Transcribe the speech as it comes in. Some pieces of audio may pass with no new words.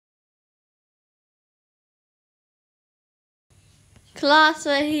Class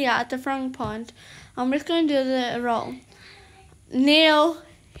are here at the frog pond. I'm just going to do the roll. Neil,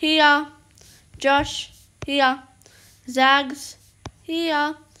 here. Josh, here. Zags,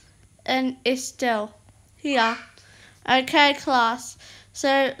 here. And Estelle, here. Okay, class.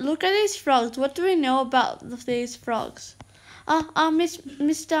 So look at these frogs. What do we know about these frogs?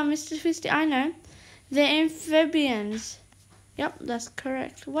 Mr. Twisty, I know. They're amphibians. Yep, that's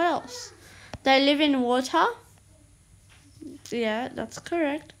correct. What else? They live in water. Yeah, that's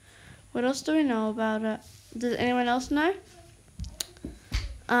correct. What else do we know about it? Does anyone else know?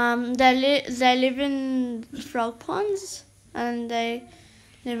 They live in frog ponds and they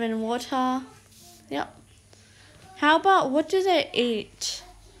live in water. Yep. How about what do they eat?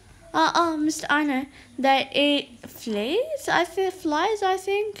 Mr. I know. They eat fleas. Flies. I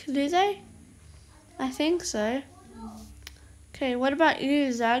think. Do they? I think so. Okay. What about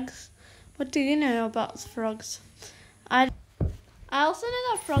you, Zags? What do you know about frogs? I also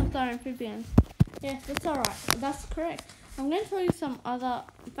know that frogs are amphibians. Yes, that's alright. That's correct. I'm going to tell you some other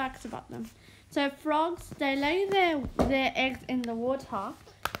facts about them. So frogs, they lay their eggs in the water.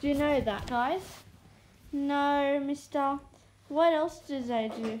 Do you know that, guys? No, mister. What else do they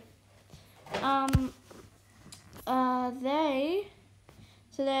do?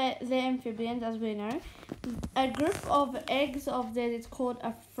 They're amphibians, as we know. A group of eggs of theirs is called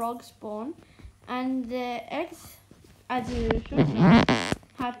a frog spawn, and the eggs, as you should know,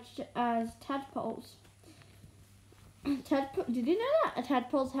 hatch as tadpoles. Did you know that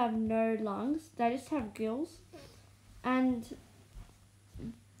tadpoles have no lungs? They just have gills, and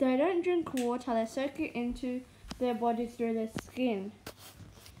they don't drink water. They soak it into their body through their skin.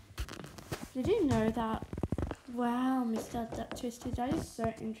 Did you know that? Wow, Mr. Twisty, that is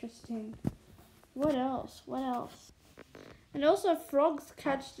so interesting. What else? What else? And also, frogs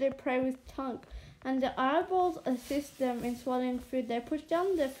catch their prey with tongue, and the eyeballs assist them in swallowing food. They push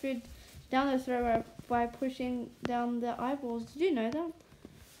down the food down the throat by pushing down the eyeballs. Did you know that?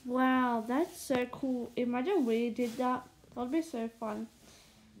 Wow, that's so cool. Imagine we did that. That would be so fun.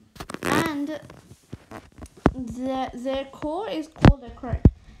 And their core is called a croak.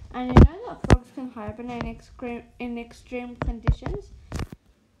 And you know that frogs can hibernate in extreme conditions?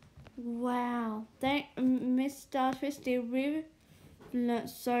 Wow. Mr. Twisty, we've learnt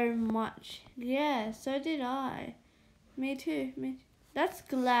so much. Yeah, so did I. Me too. That's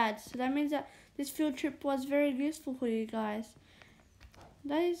glad. So that means that this field trip was very useful for you guys.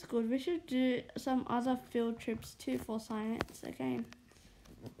 That is good. We should do some other field trips too for science again.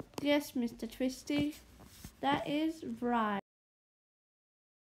 Yes, Mr. Twisty. That is right.